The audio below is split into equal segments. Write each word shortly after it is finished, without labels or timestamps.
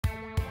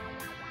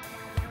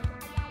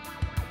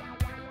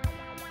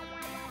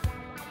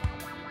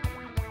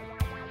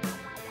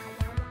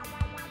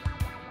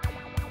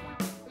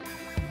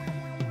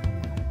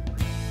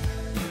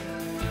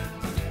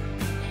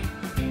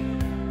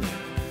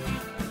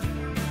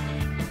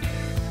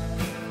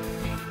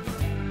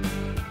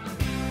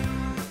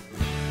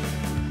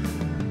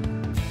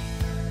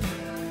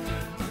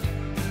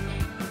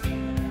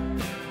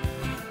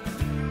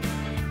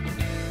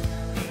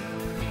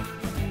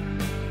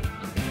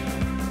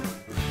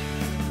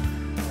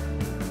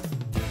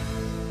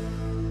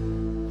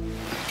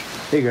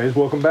Hey guys,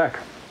 welcome back.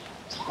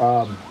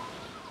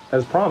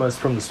 As promised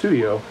from the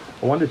studio,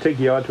 I wanted to take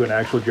you out to an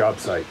actual job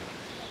site.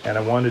 And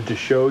I wanted to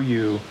show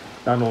you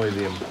not only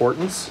the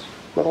importance,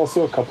 but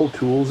also a couple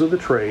tools of the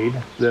trade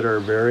that are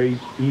very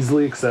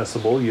easily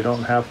accessible. You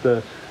don't have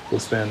to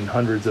spend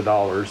hundreds of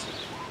dollars.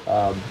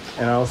 And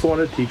I also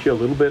want to teach you a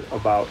little bit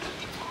about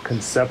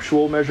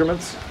conceptual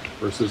measurements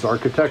versus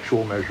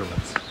architectural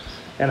measurements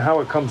and how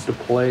it comes to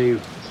play,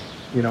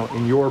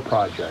 in your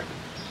project.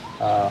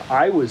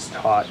 I was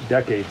taught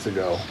decades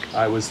ago,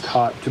 I was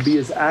taught to be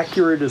as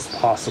accurate as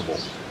possible.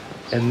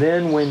 And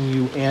then when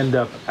you end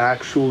up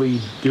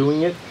actually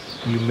doing it,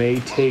 you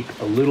may take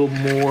a little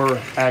more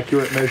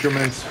accurate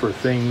measurements for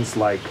things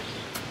like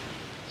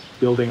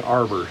building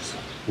arbors,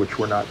 which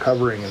we're not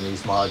covering in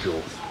these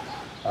modules.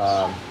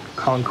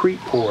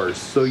 Concrete pours,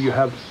 so you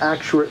have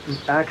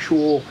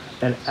actual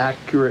and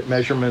accurate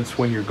measurements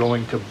when you're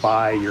going to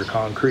buy your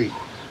concrete.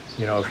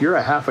 If you're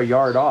a half a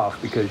yard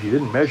off because you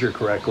didn't measure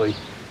correctly,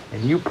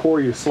 and you pour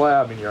your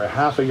slab and you're a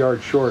half a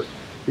yard short,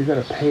 you're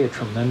going to pay a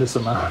tremendous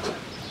amount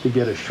to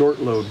get a short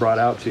load brought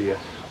out to you.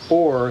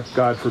 Or,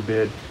 God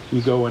forbid,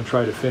 you go and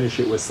try to finish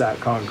it with sack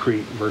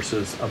concrete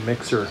versus a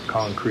mixer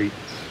concrete.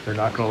 They're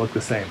not going to look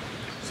the same.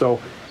 So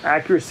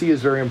accuracy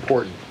is very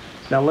important.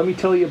 Now let me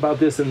tell you about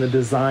this in the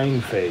design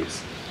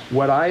phase.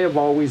 What I have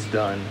always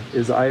done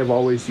is I have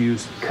always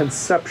used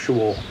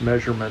conceptual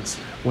measurements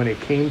when it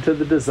came to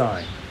the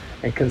design.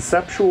 And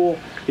conceptual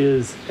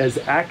is as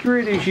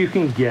accurate as you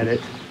can get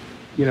it,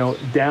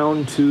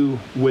 down to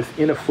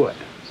within a foot.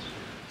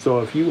 So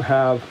if you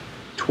have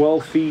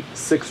 12 feet,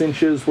 6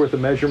 inches worth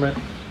of measurement,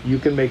 you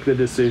can make the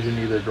decision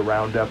either to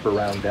round up or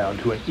round down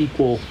to an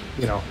equal,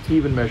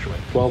 even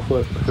measurement, 12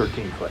 foot or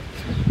 13 foot.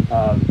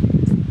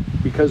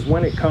 Because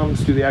when it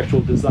comes to the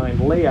actual design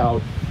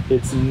layout,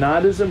 it's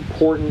not as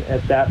important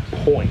at that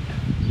point.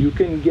 You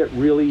can get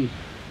really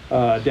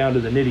down to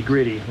the nitty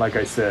gritty, like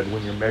I said,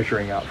 when you're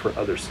measuring out for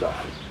other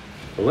stuff.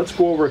 But let's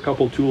go over a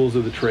couple tools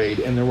of the trade,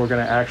 and then we're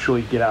going to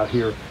actually get out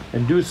here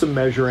and do some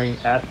measuring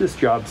at this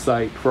job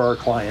site for our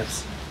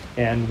clients.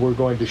 And we're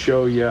going to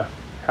show you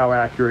how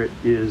accurate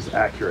is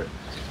accurate.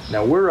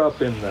 Now we're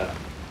up in the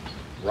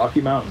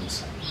Rocky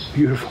Mountains.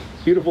 Beautiful,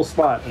 beautiful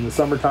spot in the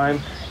summertime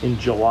in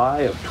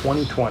July of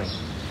 2020.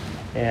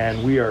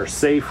 And we are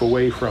safe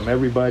away from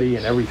everybody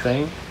and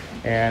everything.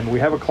 And we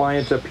have a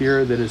client up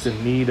here that is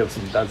in need of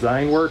some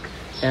design work,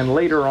 and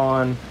later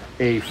on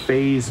a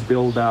phase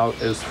build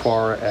out as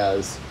far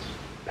as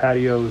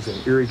patios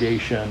and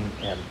irrigation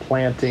and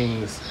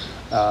plantings.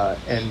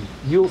 And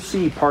you'll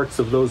see parts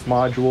of those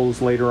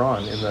modules later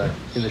on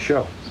in the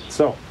show.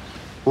 So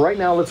right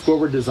now let's go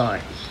over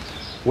design.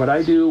 What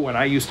I do when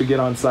I used to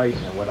get on site,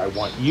 and what I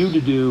want you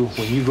to do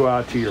when you go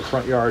out to your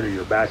front yard or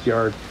your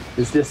backyard,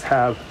 is just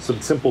have some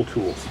simple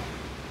tools.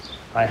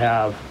 I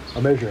have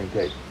a measuring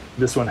tape.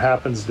 This one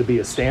happens to be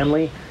a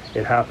Stanley.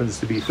 It happens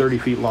to be 30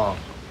 feet long.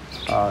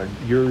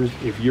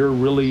 If you're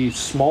really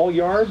small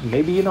yard,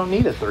 maybe you don't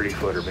need a 30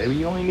 footer. Maybe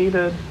you only need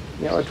a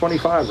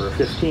 25 or a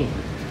 15.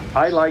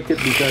 I like it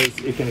because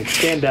it can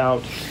extend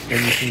out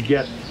and you can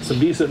get some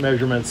decent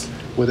measurements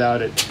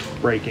without it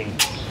breaking,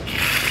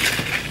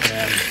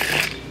 and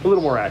a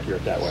little more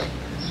accurate that way.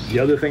 The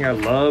other thing I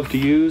love to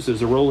use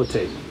is a roll of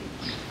tape.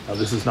 Now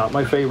this is not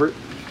my favorite.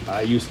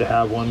 I used to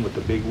have one with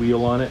the big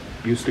wheel on it.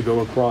 Used to go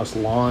across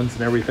lawns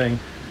and everything.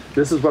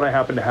 This is what I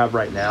happen to have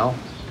right now,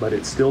 but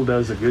it still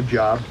does a good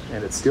job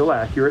and it's still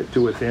accurate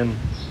to within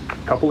a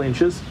couple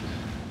inches.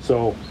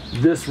 So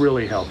this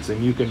really helps,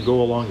 and you can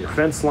go along your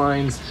fence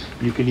lines.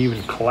 You can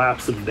even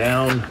collapse them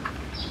down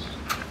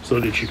so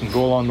that you can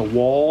go along the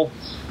wall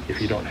if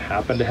you don't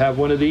happen to have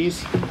one of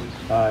these.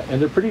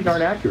 And they're pretty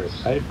darn accurate.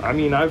 I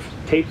mean, I've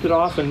taped it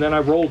off and then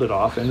I've rolled it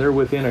off, and they're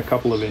within a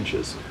couple of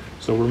inches.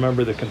 So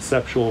remember the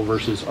conceptual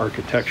versus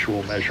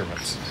architectural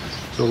measurements.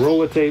 So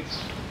roll of tape,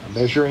 a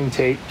measuring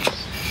tape.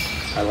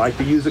 I like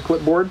to use a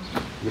clipboard.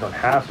 You don't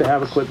have to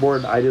have a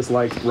clipboard. I just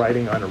like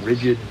writing on a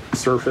rigid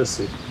surface.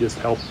 It just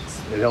helps.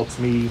 It helps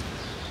me.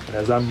 And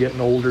as I'm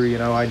getting older,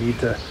 I need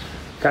to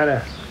kind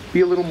of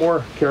be a little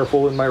more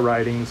careful in my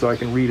writing so I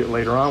can read it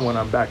later on when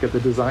I'm back at the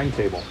design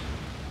table.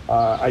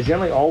 I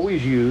generally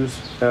always use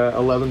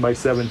 11 by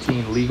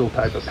 17 legal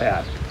type of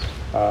pad.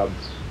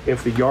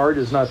 If the yard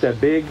is not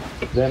that big,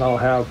 then I'll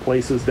have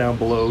places down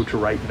below to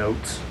write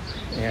notes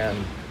and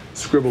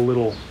scribble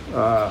little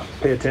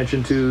pay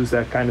attention tos,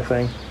 that kind of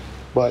thing.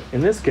 But in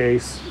this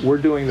case, we're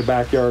doing the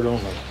backyard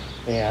only.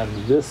 And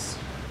this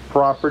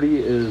property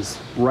is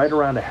right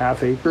around a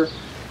 ½ acre,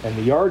 and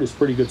the yard is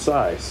pretty good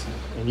size.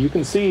 And you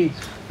can see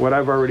what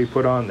I've already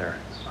put on there.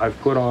 I've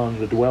put on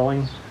the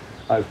dwelling,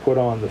 I've put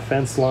on the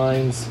fence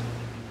lines,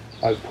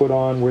 I've put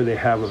on where they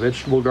have a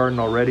vegetable garden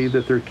already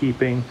that they're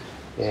keeping,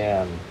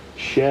 and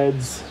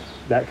sheds,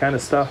 that kind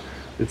of stuff.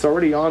 It's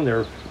already on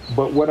there,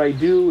 but what I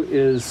do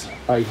is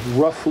I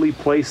roughly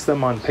place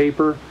them on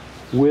paper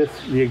with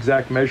the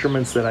exact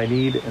measurements that I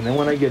need, and then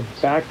when I get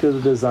back to the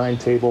design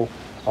table,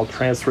 I'll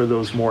transfer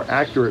those more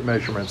accurate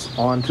measurements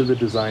onto the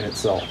design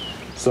itself.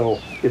 So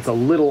it's a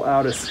little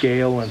out of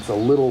scale, and it's a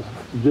little,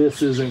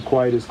 this isn't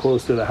quite as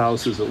close to the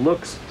house as it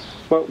looks,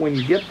 But when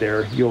you get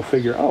there, you'll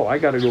figure, oh, I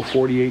got to go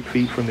 48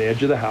 feet from the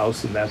edge of the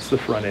house, and that's the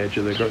front edge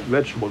of the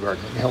vegetable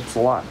garden. It helps a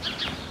lot.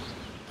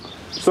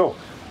 So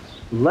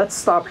let's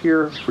stop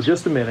here for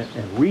just a minute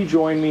and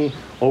rejoin me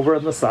over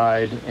on the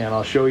side, and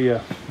I'll show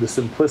you the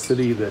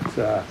simplicity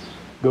that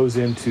goes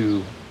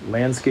into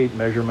landscape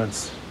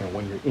measurements, and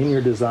when you're in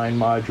your design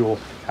module,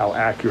 how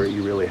accurate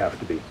you really have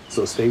to be.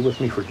 So stay with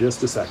me for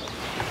just a second.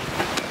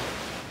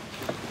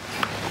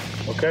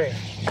 Okay,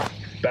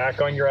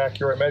 back on your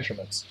accurate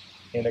measurements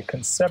in a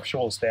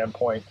conceptual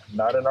standpoint,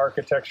 not an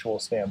architectural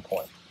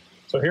standpoint.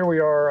 So here we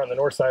are on the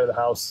north side of the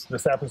house.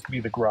 This happens to be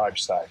the garage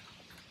side.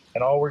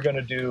 And all we're going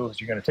to do is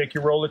you're going to take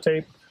your roll of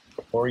tape,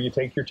 or you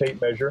take your tape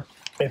measure.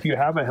 If you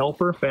have a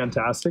helper,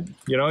 fantastic.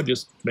 You know, it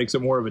just makes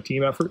it more of a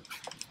team effort.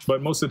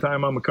 But most of the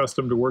time I'm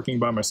accustomed to working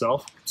by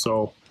myself.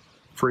 So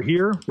for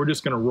here, we're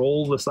just going to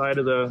roll the side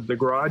of the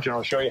garage, and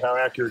I'll show you how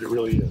accurate it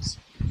really is.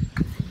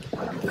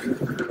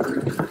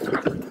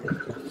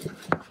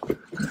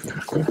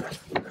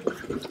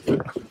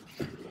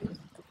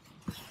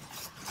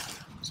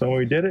 So when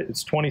we did it,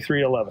 it's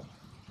 2311,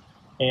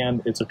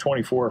 and it's a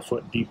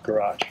 24-foot deep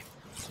garage,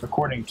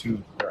 according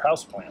to their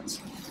house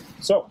plans.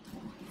 So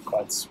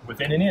that's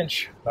within an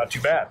inch, not too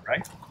bad,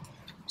 right?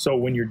 So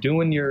when you're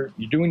doing your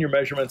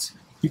measurements,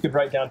 you could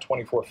write down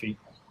 24 feet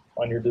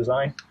on your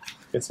design.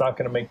 It's not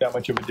going to make that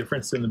much of a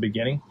difference in the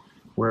beginning.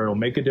 Where it'll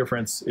make a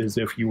difference is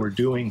if you were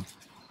doing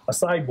a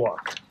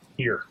sidewalk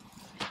here,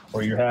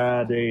 or you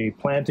had a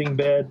planting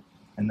bed,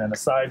 and then a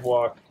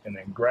sidewalk, and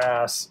then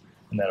grass,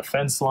 and then a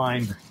fence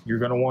line. You're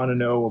going to want to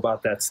know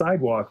about that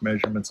sidewalk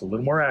measurements a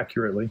little more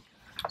accurately,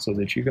 so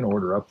that you can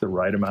order up the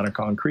right amount of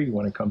concrete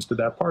when it comes to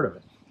that part of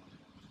it.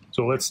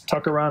 So let's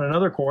tuck around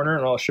another corner,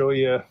 and I'll show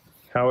you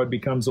how it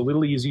becomes a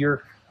little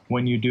easier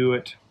when you do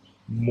it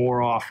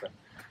more often.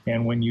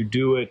 And when you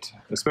do it,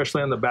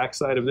 especially on the back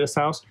side of this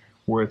house,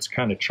 where it's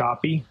kind of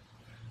choppy,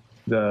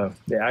 the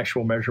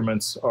actual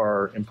measurements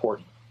are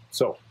important.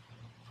 So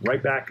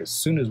right back as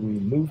soon as we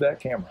move that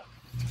camera.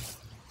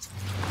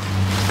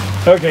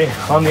 Okay,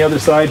 on the other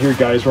side here,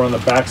 guys, we're on the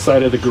back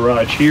side of the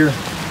garage here,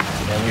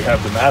 and we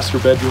have the master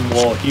bedroom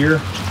wall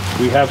here.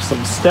 We have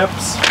some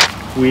steps.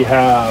 We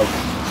have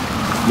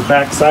the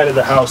back side of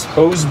the house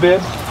hose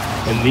bib,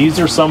 and these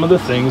are some of the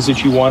things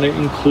that you want to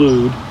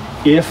include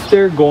if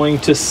they're going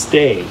to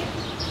stay.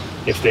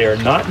 If they are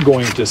not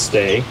going to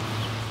stay,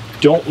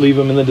 don't leave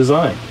them in the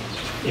design.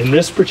 In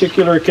this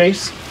particular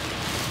case,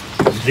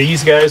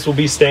 these guys will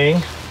be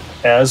staying,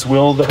 as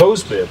will the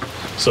hose bib,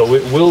 so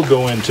it will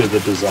go into the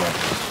design.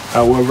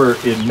 However,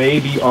 it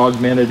may be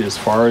augmented as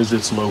far as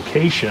its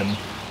location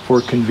for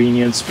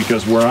convenience,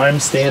 because where I'm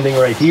standing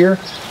right here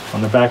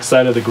on the back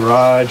side of the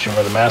garage and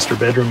where the master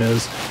bedroom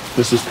is,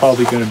 this is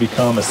probably going to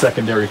become a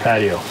secondary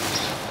patio.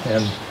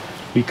 And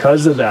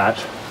because of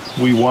that,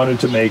 we wanted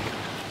to make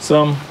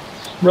some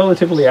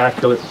relatively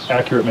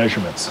accurate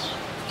measurements.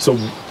 So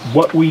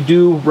what we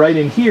do right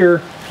in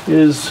here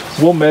is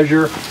we'll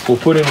measure, we'll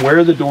put in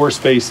where the door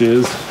space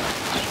is,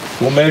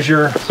 we'll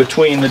measure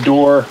between the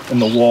door and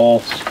the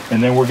wall,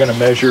 and then we're going to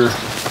measure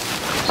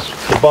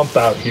the bump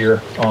out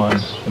here on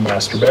the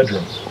master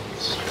bedroom.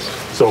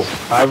 So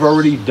I've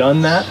already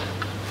done that.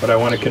 What I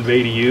want to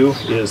convey to you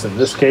is, in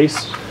this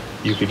case,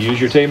 you could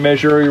use your tape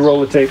measure or your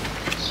roll of tape.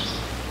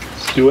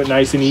 Do it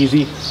nice and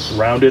easy,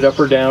 round it up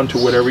or down to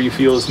whatever you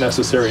feel is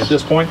necessary at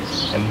this point,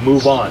 and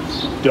move on.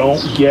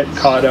 Don't get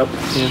caught up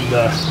in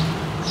the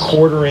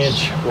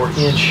quarter-inch or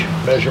inch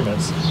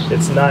measurements.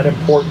 It's not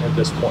important at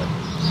this point.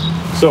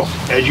 So,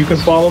 as you can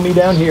follow me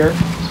down here,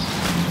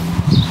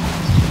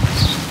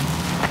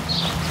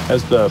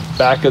 as the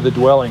back of the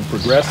dwelling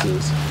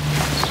progresses,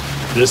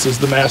 this is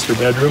the master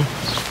bedroom,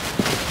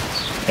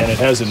 and it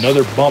has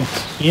another bump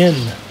in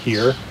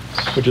here,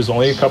 which is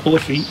only a couple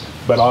of feet,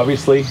 but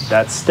obviously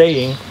that's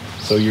staying,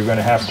 so you're going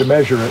to have to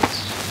measure it.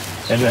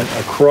 And then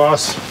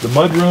across the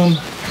mudroom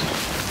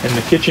and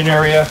the kitchen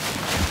area,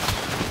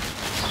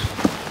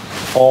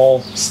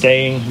 all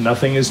staying,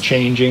 nothing is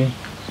changing.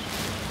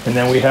 And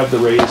then we have the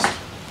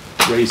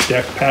raised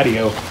deck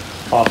patio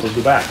off of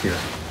the back here.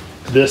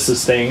 This is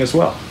staying as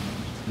well.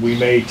 We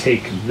may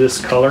take this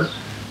color,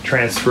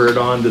 transfer it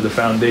onto the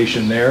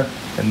foundation there,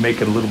 and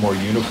make it a little more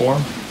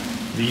uniform.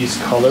 These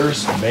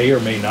colors may or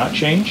may not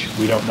change.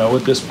 We don't know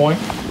at this point,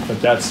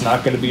 but that's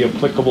not going to be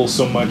applicable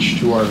so much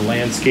to our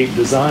landscape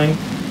design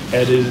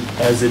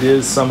as it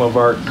is some of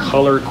our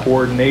color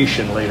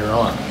coordination later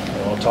on.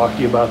 And I'll talk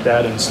to you about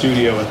that in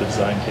studio at the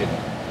design table.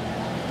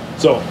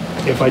 So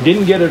if I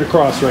didn't get it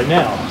across right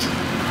now,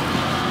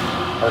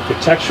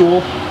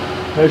 architectural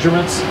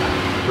measurements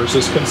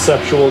versus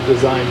conceptual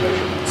design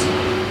measurements.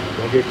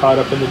 Don't get caught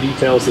up in the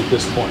details at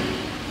this point.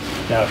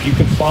 Now, if you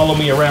can follow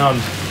me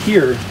around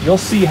here, you'll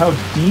see how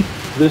deep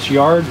this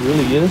yard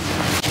really is.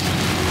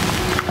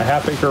 A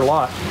half-acre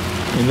lot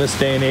in this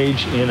day and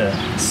age in a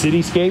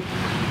cityscape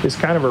is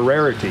kind of a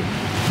rarity.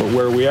 But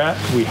where we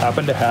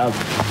happen to have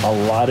a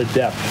lot of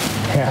depth.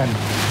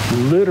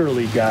 And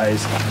literally,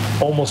 guys,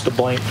 almost a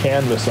blank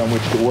canvas on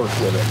which to work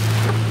with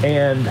it.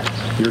 And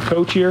your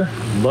coach here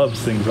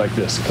loves things like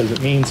this because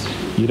it means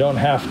You don't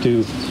have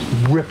to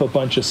rip a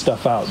bunch of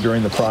stuff out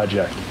during the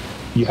project.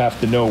 You have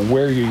to know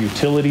where your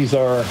utilities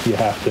are. You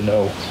have to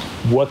know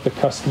what the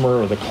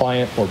customer or the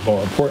client, or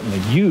more importantly,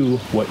 you,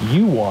 what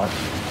you want,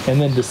 and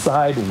then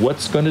decide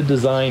what's going to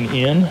design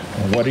in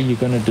and what are you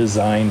going to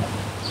design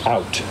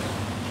out.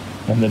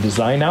 And the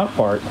design out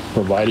part,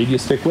 provided you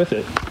stick with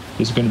it,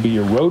 is going to be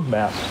your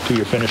roadmap to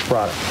your finished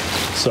product.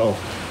 So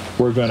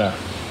we're going to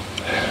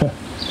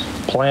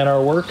plan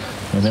our work,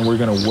 and then we're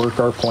going to work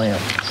our plan.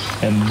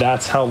 And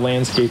that's how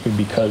landscaping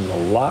becomes a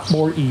lot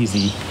more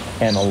easy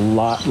and a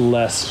lot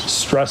less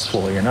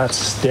stressful. You're not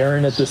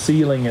staring at the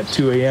ceiling at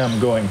 2 a.m.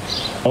 going,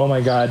 oh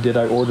my God, did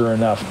I order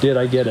enough? Did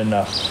I get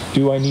enough?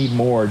 Do I need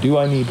more? Do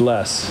I need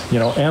less? You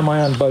know, am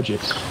I on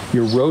budget?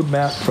 Your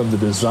roadmap from the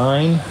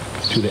design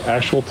to the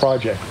actual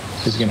project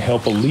is going to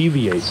help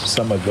alleviate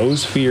some of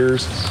those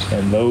fears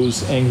and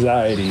those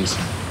anxieties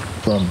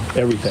from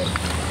everything.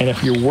 And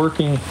if you're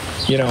working,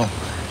 you know,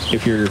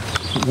 if you're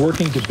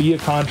working to be a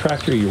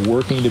contractor, you're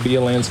working to be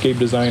a landscape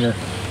designer,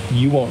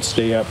 you won't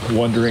stay up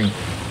wondering,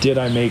 did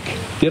I make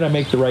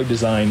the right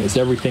design? Is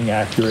everything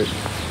accurate?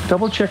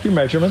 Double check your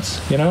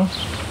measurements, you know,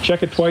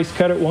 check it twice,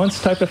 cut it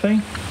once type of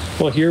thing.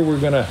 Well, here we're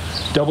going to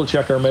double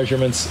check our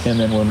measurements, and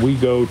then when we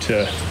go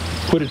to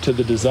put it to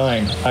the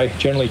design, I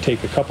generally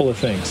take a couple of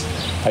things.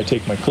 I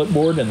take my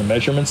clipboard and the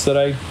measurements that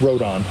I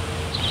wrote on,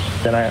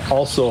 and I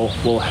also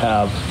will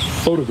have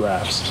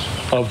photographs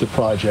of the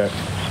project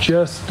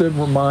just to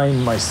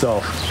remind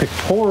myself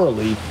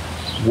pictorially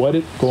what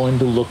it's going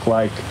to look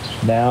like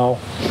now,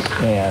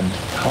 and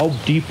how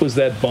deep was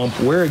that bump,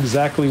 where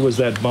exactly was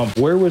that bump,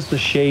 where was the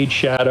shade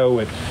shadow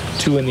at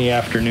 2 in the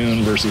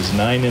afternoon versus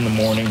 9 in the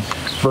morning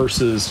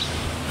versus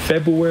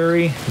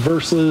February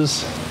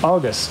versus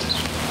August.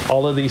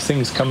 All of these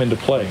things come into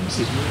play.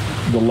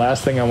 The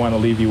last thing I want to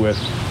leave you with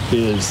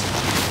is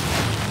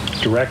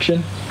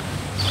direction.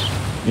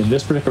 In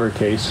this particular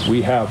case,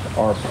 we have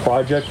our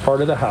project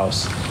part of the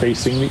house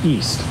facing the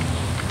east.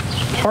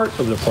 Part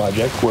of the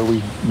project, where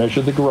we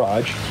measure the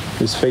garage,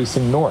 is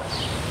facing north.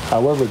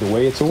 However, the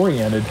way it's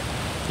oriented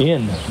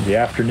in the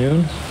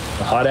afternoon,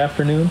 the hot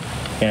afternoon,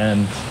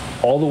 and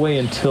all the way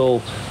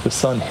until the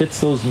sun hits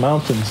those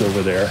mountains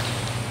over there,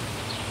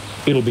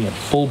 it'll be in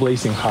full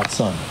blazing hot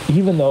sun,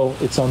 even though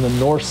it's on the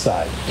north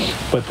side.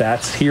 But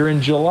that's here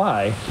in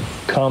July.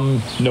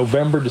 Come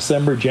November,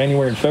 December,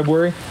 January, and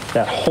February,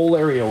 that whole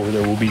area over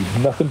there will be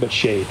nothing but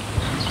shade.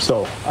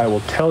 So I will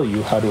tell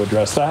you how to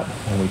address that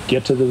when we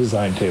get to the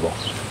design table.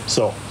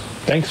 So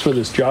thanks for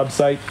this job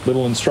site,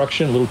 little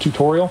instruction, little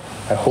tutorial.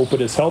 I hope it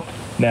has helped.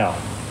 Now,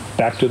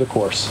 back to the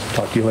course.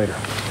 Talk to you later.